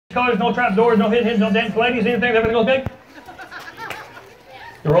colors, no trap doors, no hidden hinges, no dance ladies, anything. Everything okay?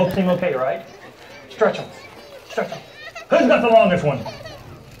 The ropes seem okay, right? Stretch them. Stretch them. Who's got the longest one?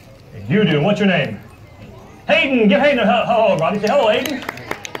 You do. What's your name? Hayden. Give Hayden a hello, Robbie. Say hello, Hayden.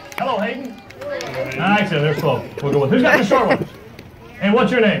 Hello, Hayden. Nice. They're slow. We'll go with who's got the short ones? And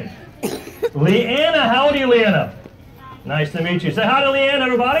what's your name? Leanna. How old are you, Leanna? Nice to meet you. Say hi to Leanna,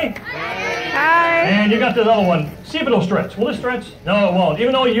 everybody. Hi. And you got this other one. See if it'll stretch. Will it stretch? No, it won't.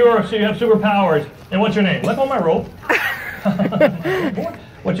 Even though you have superpowers. And what's your name? Let go of my rope.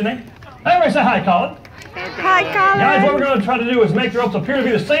 What's your name? Everybody say hi, Collin. Hi, Collin. Guys, what we're going to try to do is make the ropes appear to be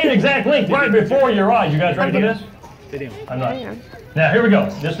the same exact length right before your eyes. You guys ready to do this? I'm not. Now, here we go.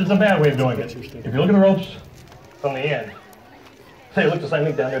 This is a bad way of doing it. If you look at the ropes from the end, they look the same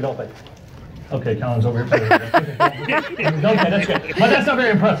length down there, don't they? Okay, Collin's over here. Okay, that's good. But that's not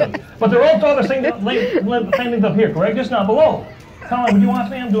very impressive. But the ropes are the same length up here, correct? Just not below. Collin, would you watch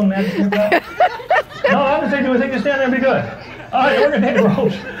me? I'm doing magic here, pal. No, I'm just saying, do we think you stand there and be good? All right, we're going to take the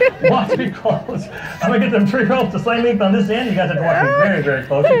ropes. Watch me close. I'm going to get them 3 ropes the same length on this end. You guys have to watch me very, very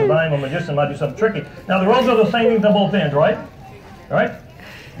closely because I am a magician. I might do something tricky. Now, the ropes are the same length on both ends, right? All right?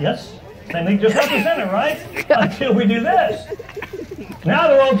 Yes? Same length, just not the center, right? Until we do this. Now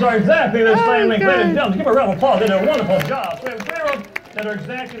the ropes are exactly the same length. Ladies and gentlemen, give a round of applause. They did a wonderful job. So we have 3 ropes that are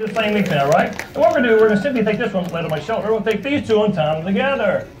exactly the same length now, right? And what we're going to do, we're going to simply take this one, lay it on my shoulder. We'll take these 2 and tie them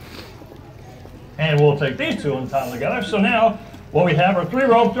together. And we'll take these 2 and tie them together. So now, what we have are 3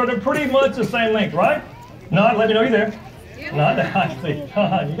 ropes that are pretty much the same length, right? Nod, let me know you're there. Nod, actually, you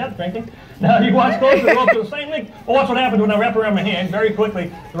got drinking. Now you watch close, the ropes are the same length. Well, watch what happens when I wrap around my hand. Very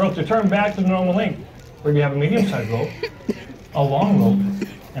quickly, the ropes are turned back to the normal length. Where you have a medium-sized rope, a long rope,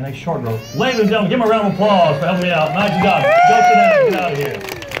 and a short rope. Ladies and gentlemen, give them a round of applause for helping me out. Nice job. Go sit down and get out of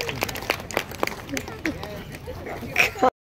here.